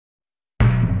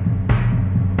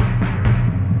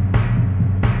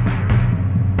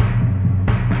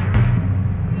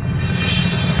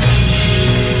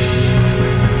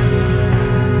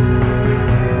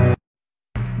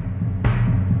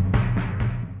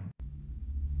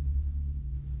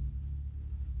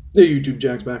Hey YouTube,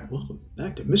 Jack's back. Welcome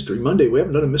back to Mystery Monday. We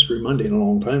haven't done a Mystery Monday in a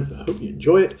long time, but I hope you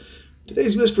enjoy it.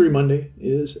 Today's Mystery Monday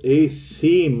is a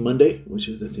theme Monday, which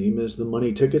is the theme is the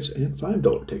money tickets and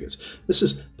 $5 tickets. This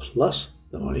is plus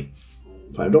the money,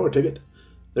 $5 ticket.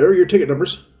 There are your ticket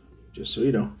numbers, just so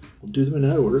you know. We'll do them in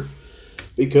that order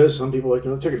because some people like to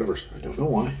know the ticket numbers. I don't know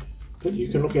why, but you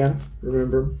can look at them,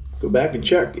 remember them, go back and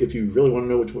check if you really want to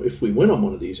know which one, if we win on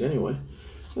one of these anyway.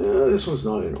 This one's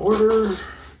not in order.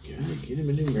 Okay, get him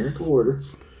in numerical order.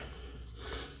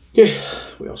 Okay,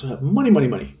 we also have money.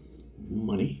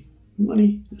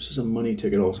 This is a money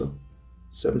ticket also.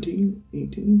 17,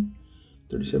 18,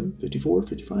 37, 54,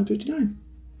 55, 59.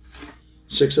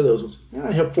 6 of those ones. And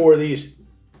I have 4 of these.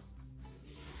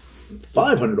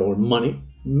 $500 money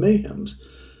mayhems.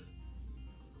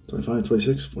 25,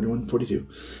 26, 41, 42.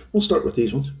 We'll start with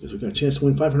these ones because we got a chance to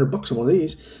win $500 on one of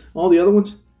these. All the other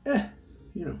ones,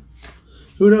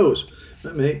 who knows?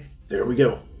 But mate, there we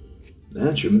go.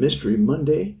 That's your Mystery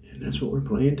Monday, and that's what we're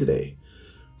playing today.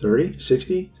 30,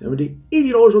 60, 70,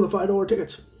 $80 worth of $5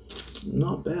 tickets.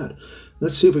 Not bad.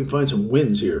 Let's see if we can find some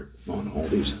wins here on all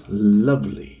these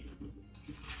lovely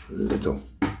little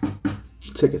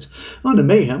tickets. On the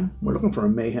Mayhem, we're looking for a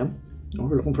Mayhem.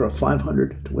 We're looking for a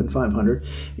 500 to win 500.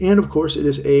 And of course, it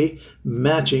is a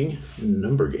matching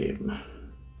number game,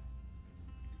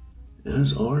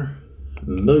 as are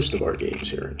most of our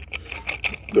games here in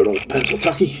good old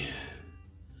Pennsylvania.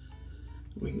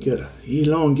 We can get an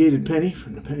elongated penny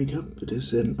from the penny cup. It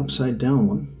is an upside down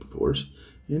one, of course.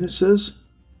 And it says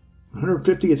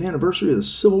 150th anniversary of the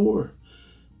Civil War.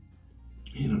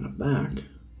 And on the back,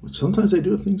 which sometimes they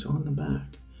do things on the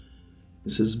back,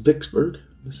 this is Vicksburg,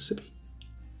 Mississippi.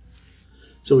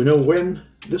 So we know when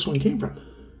this one came from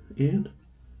and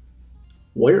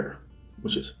where,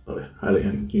 which is highly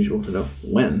unusual to know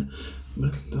when,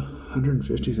 but the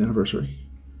 150th anniversary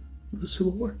of the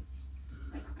Civil War.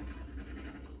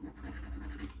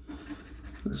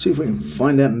 Let's see if we can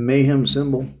find that mayhem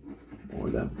symbol or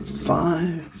that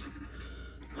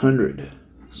 500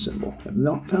 symbol. I've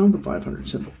not found the 500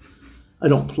 symbol. I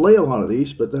don't play a lot of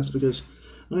these, but that's because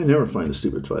I never find the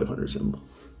stupid 500 symbol.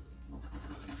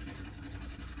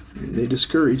 They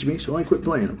discourage me, so I quit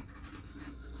playing them.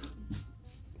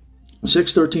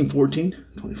 6, 13, 14,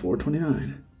 24,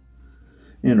 29.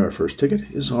 And our first ticket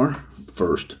is our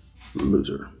first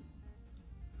loser.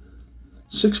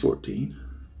 6, 14,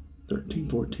 13,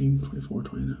 14, 24,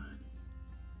 29.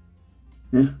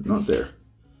 Yeah, not there.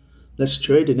 Let's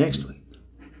try the next one.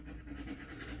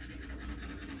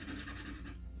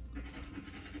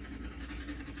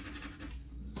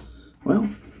 Well,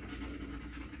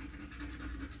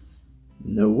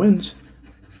 no wins.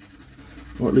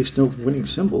 Or at least no winning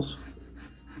symbols.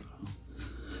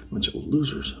 Bunch of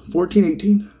losers. 14,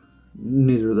 18.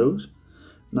 Neither of those.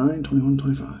 9, 21,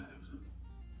 25.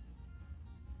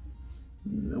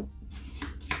 Nope.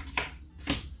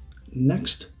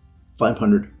 Next,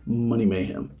 500 Money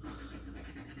Mayhem.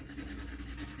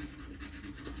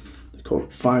 They call it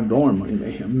 $5 Money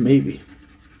Mayhem. Maybe.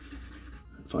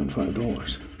 I'd find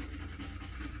 $5.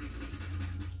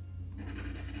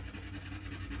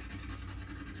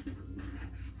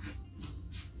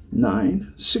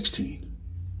 $9, 16.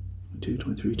 22,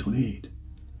 23, 28.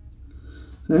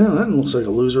 Yeah, that looks like a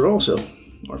loser also.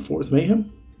 Our fourth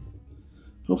Mayhem.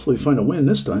 Hopefully find a win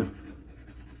this time.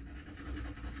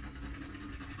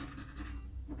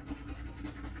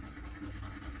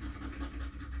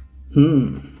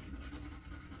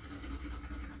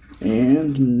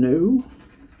 And no.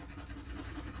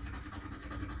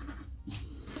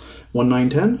 1, 9,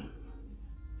 10.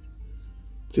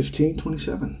 15,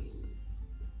 27.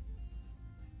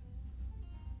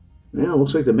 Now,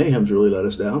 looks like the Mayhems really let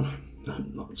us down.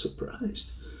 I'm not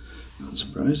surprised. Not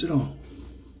surprised at all.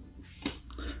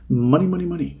 Money, money,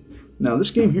 money. Now,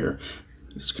 this game here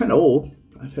is kind of old.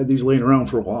 I've had these laying around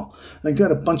for a while. I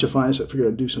got a bunch of 5s. I figured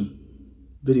I'd do some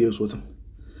videos with them.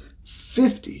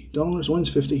 $50 wins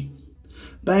 50.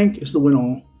 Bank is the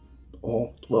win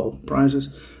all 12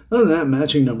 prizes. Other than that,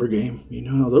 matching number game. You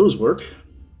know how those work.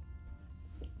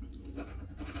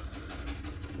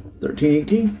 13,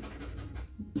 18.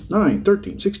 9,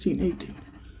 13, 16, 18.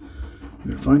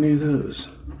 We're gonna find any of those.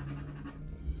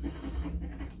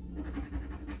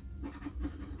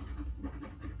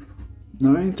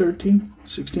 Nine, 13,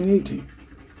 16, 18.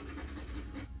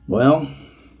 Well,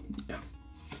 yeah.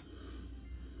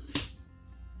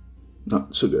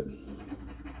 Not so good.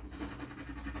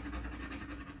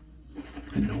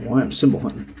 I don't know why I'm symbol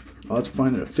hunting. Odds of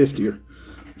finding a 50 are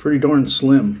pretty darn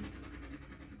slim.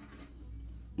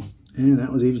 And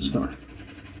that was even star.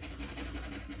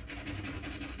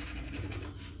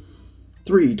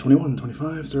 3, 21,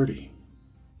 25, 30.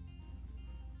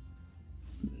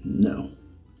 No.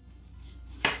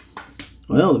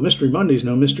 Well, the Mystery Monday's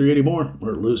no mystery anymore.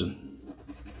 We're losing.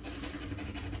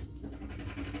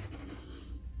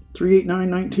 3, 8, 9,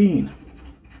 19.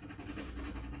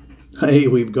 Hey,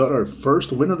 we've got our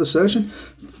first win of the session.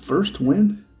 First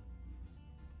win.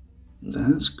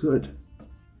 That's good.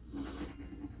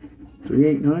 3,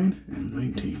 8, 9, and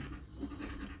 19.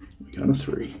 We got a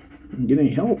 3. Didn't get any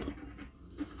help.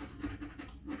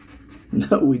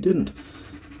 No, we didn't.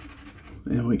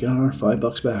 And we got our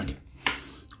 $5 back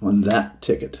on that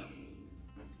ticket.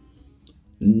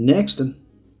 Next one.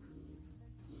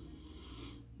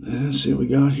 Let's see what we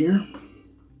got here.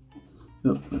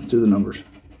 Oh, let's do the numbers.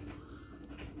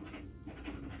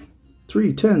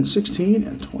 3, 10, 16,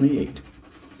 and 28.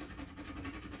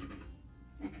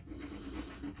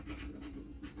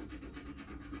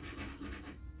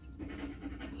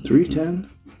 Three, 10,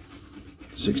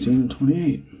 16, and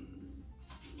 28.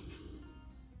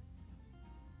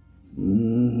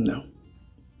 No.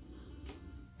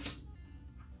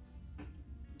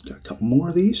 Got a couple more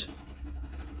of these.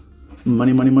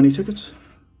 Money, money, money tickets.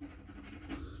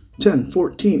 10,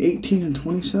 14, 18, and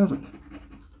 27.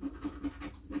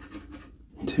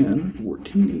 10,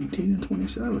 14, 18, and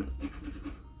 27.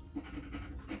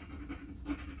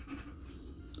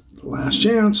 Last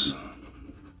chance.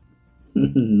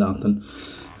 Nothing.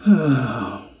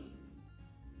 Oh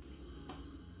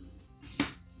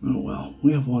well,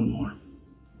 we have one more.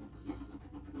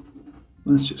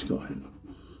 Let's just go ahead and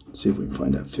see if we can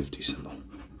find that 50 symbol.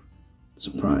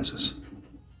 Surprise us.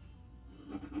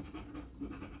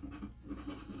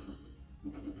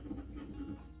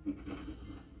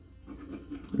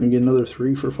 And get another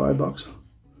 3 for $5.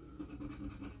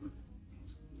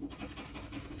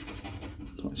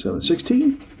 27,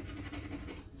 16.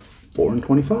 4 and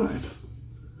 25.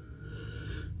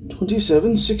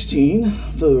 27, 16,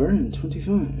 4 and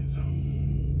 25.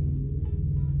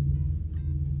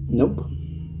 Nope.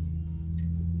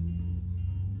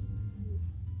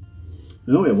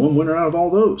 No, we have one winner out of all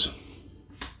those.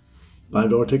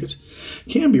 $5 tickets.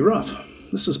 Can be rough.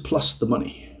 This is plus the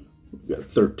money. We've got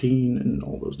 13 and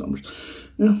all those numbers.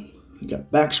 Yeah, we got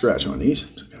back scratch on these.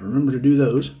 So gotta remember to do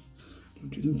those.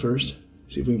 Do them first.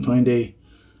 See if we can find a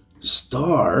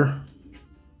star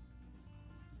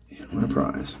and win a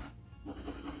prize.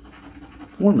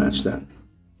 Or match that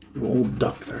old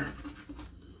duck there.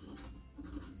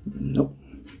 Nope,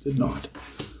 did not.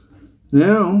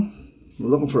 Now we're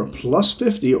looking for a plus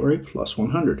 50 or a plus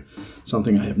 100.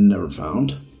 Something I have never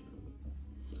found.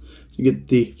 You get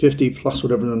the 50 plus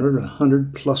whatever's under it,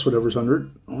 100 plus whatever's under it.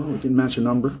 Or we can match a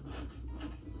number.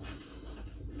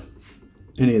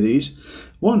 Any of these.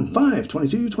 1, 5,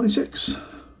 22, 26.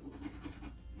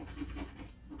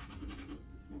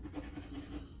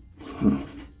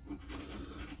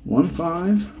 1,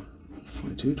 5,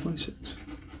 22, 26.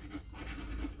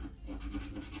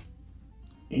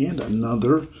 And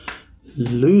another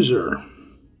loser.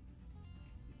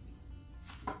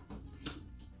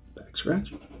 Back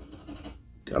scratch.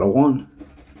 Got a 1.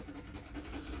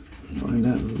 Find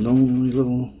that lonely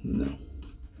little... No.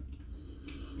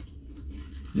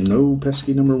 No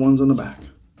pesky number 1s on the back.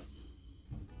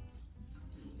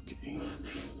 Okay.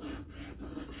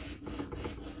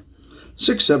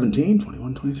 6, 17,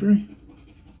 21, 23.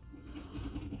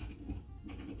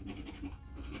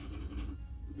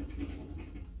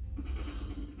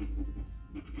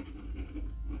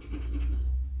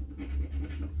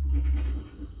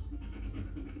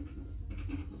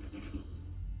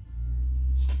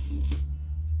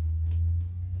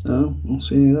 No, won't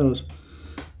see any of those.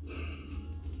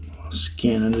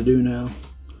 Scanning to do now.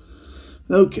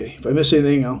 Okay, if I miss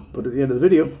anything, I'll put it at the end of the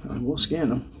video. I will scan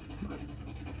them.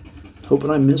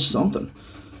 Hoping I missed something.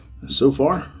 So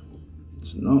far,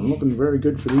 it's not looking very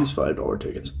good for these $5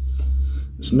 tickets.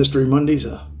 This Mystery Monday's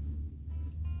a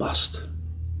bust.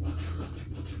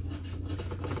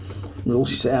 Real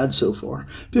sad so far.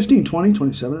 15, 20,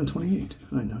 27, and 28.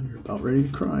 I know you're about ready to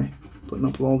cry. Putting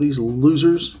up with all these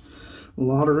losers.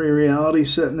 Lottery reality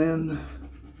setting in.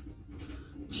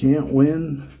 Can't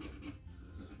win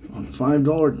on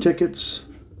 $5 tickets.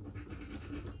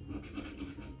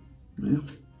 Yeah.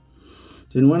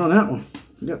 Didn't win on that one.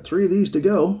 We got 3 of these to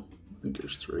go. I think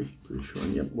there's 3. Pretty sure.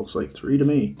 Yep, looks like 3 to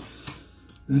me.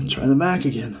 Then try the back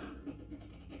again.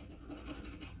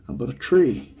 How about a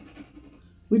tree?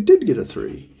 We did get a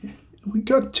 3. We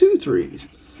got 2 3s.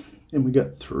 And we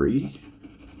got 3,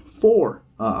 4.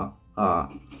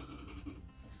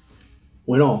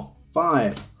 Went all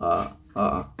 5.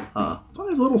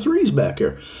 5 little 3s back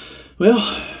here. Well,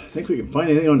 I think we can find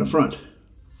anything on the front.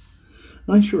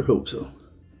 I sure hope so.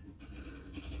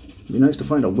 It'd be nice to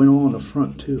find a win all on the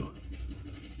front, too.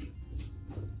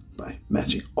 By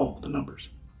matching all the numbers.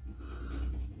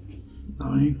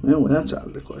 9, well, that's out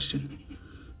of the question.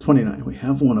 29, we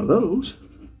have one of those.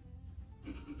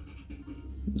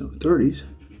 No 30s.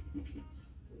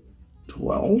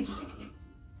 12.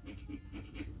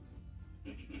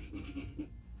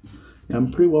 Yeah,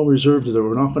 I'm pretty well reserved that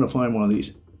we're not going to find one of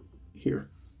these here.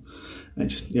 I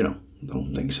just,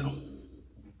 don't think so.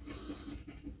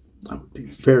 I would be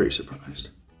very surprised.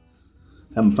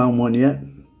 Haven't found one yet.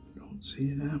 Don't see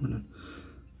it happening.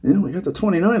 Yeah, we got the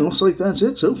 29. Looks like that's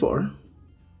it so far.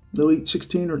 No 8,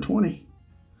 16, or 20.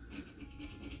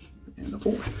 And the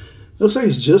 4. Looks like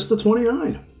it's just the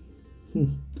 29.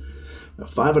 Got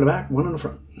 5 in the back, 1 in the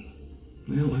front.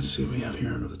 Now let's see what we have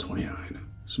here under the 29.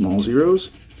 Small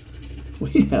zeros.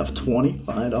 We have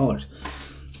 $25.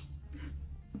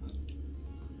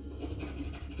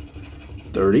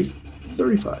 30,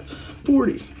 35,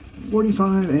 40,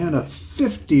 45, and a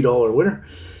 $50 winner.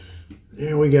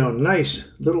 There we go.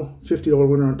 Nice little $50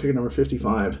 winner on ticket number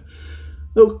 55.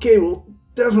 Okay, we'll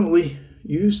definitely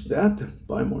use that to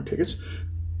buy more tickets.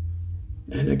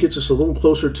 And it gets us a little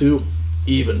closer to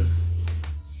even.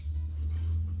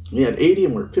 We had 80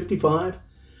 and we're at 55.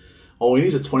 All we need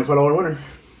is a $25 winner.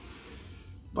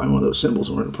 Buy one of those symbols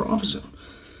and we're in a profit zone.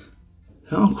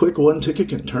 How quick one ticket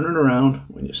can turn it around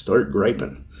when you start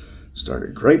griping.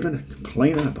 Started griping and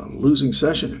complaining about a losing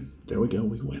session, and there we go,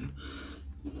 we win.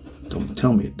 Don't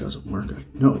tell me it doesn't work. I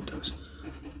know it does.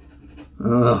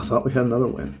 I thought we had another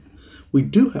win. We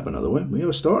do have another win. We have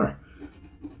a star.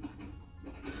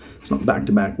 It's not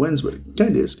back-to-back wins, but it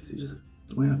kind of is. It's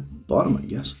the way I bought them, I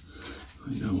guess. I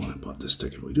know when I bought this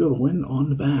ticket. We do have a win on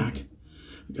the back.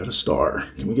 We got a star.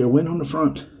 Can we get a win on the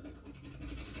front?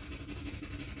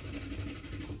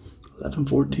 11,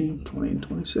 14, 20, and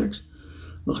 26.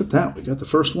 Look at that. We got the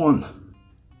first one.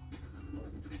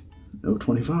 No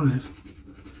 25.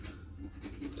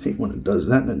 Hate when it does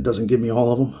that and it doesn't give me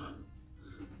all of them.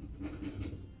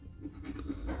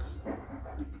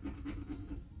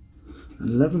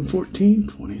 $11, 14,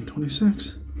 20, and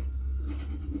 26.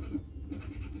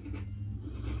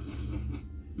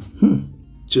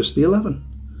 Just the 11.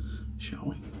 Shall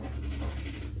we?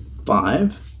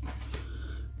 5.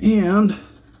 And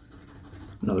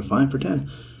another 5 for 10.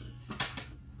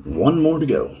 One more to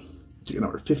go. Ticket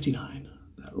number 59.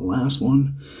 That last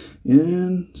one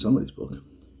in somebody's book.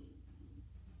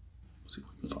 Let's see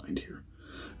what we can find here.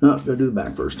 Gotta do the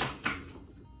back first.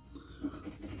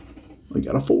 We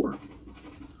got a 4.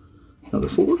 Another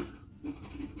 4.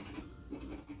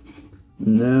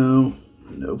 No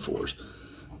 4s.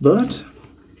 But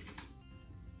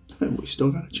we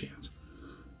still got a chance.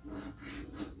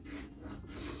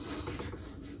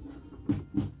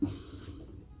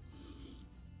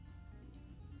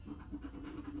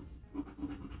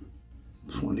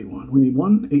 We need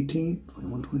 1, 18,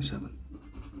 21, 27.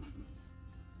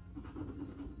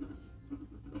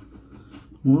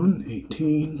 1,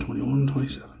 18, 21,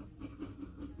 27.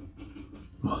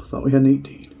 Oh, I thought we had an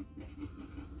 18.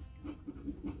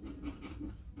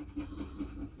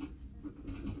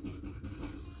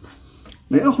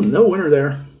 Well, no winner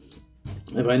there.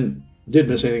 If I did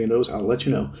miss anything in those, I'll let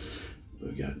you know.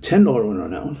 We got a $10 winner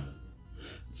on that one.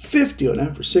 50 on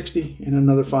that for 60, and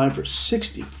another 5 for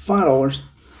 $65.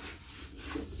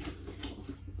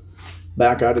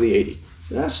 Back out of the 80.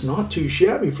 That's not too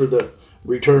shabby for the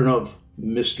return of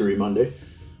Mystery Monday.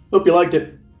 Hope you liked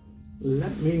it.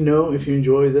 Let me know if you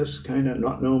enjoy this, kind of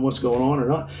not knowing what's going on or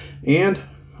not. And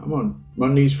I'm going to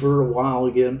run these for a while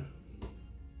again.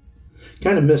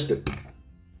 Kind of missed it.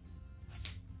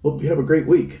 Hope you have a great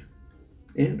week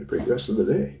and a great rest of the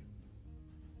day.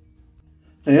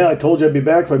 Yeah, I told you I'd be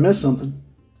back if I missed something.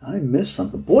 I missed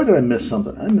something. Boy, did I miss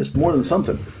something. I missed more than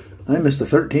something. I missed a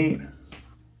 13.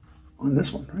 On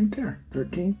this one, right there.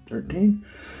 13, 13.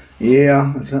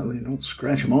 Yeah, that's not, you don't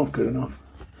scratch them off good enough.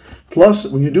 Plus,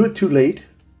 when you do it too late,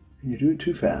 and you do it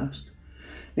too fast,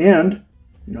 and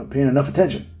you're not paying enough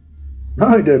attention.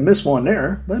 Not only did I miss one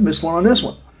there, but I missed one on this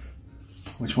one.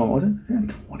 Which one was it? Yeah,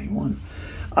 21.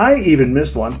 I even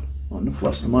missed one on the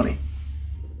plus the money.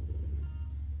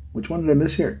 Which one did I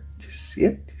miss here? Did you see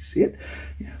it? Did you see it?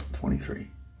 Yeah, 23.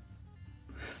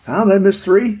 How did I miss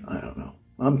 3? I don't know.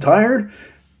 I'm tired.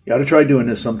 You got to try doing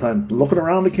this sometime. Looking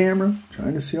around the camera,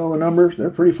 trying to see all the numbers. They're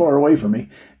pretty far away from me.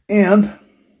 And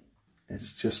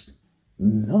it's just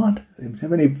not, I'm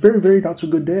having a very, very not so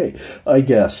good day, I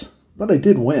guess. But I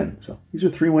did win. So these are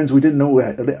 3 wins we didn't know we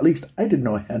had. At least I didn't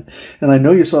know I had. And I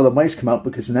know you saw the mice come out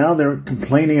because now they're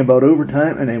complaining about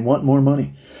overtime and they want more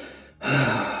money.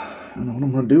 I don't know what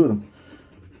I'm going to do with them.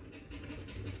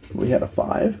 we had a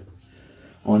 5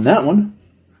 on that one.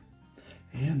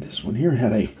 And this one here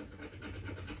had a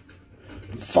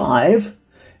 5.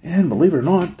 And believe it or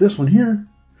not, this one here,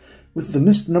 with the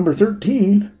missed number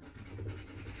 13,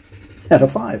 had a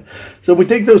 5. So if we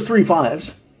take those 3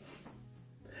 5s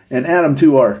and add them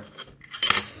to our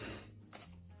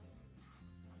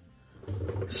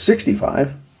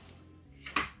 65,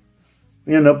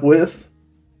 we end up with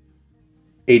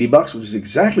 $80, which is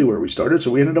exactly where we started.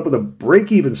 So we ended up with a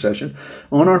break-even session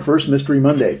on our first Mystery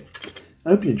Monday. I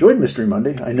hope you enjoyed Mystery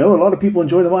Monday. I know a lot of people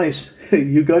enjoy the mice.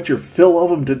 You got your fill of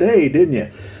them today, didn't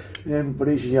you?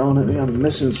 Everybody's yelling at me. I'm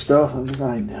missing stuff. I'm just,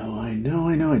 I know.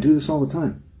 I do this all the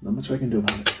time. Not much I can do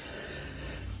about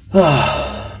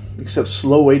it. Except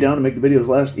slow way down to make the videos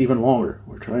last even longer.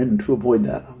 We're trying to avoid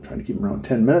that. I'm trying to keep them around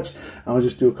 10 minutes. I'll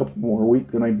just do a couple more a week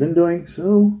than I've been doing.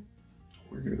 So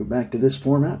we're going to go back to this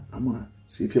format. I'm going to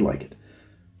see if you like it.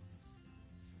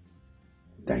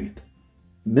 Dang it.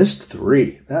 Missed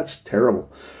 3. That's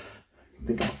terrible. I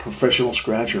think I'm a professional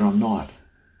scratcher. I'm not.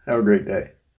 Have a great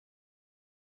day.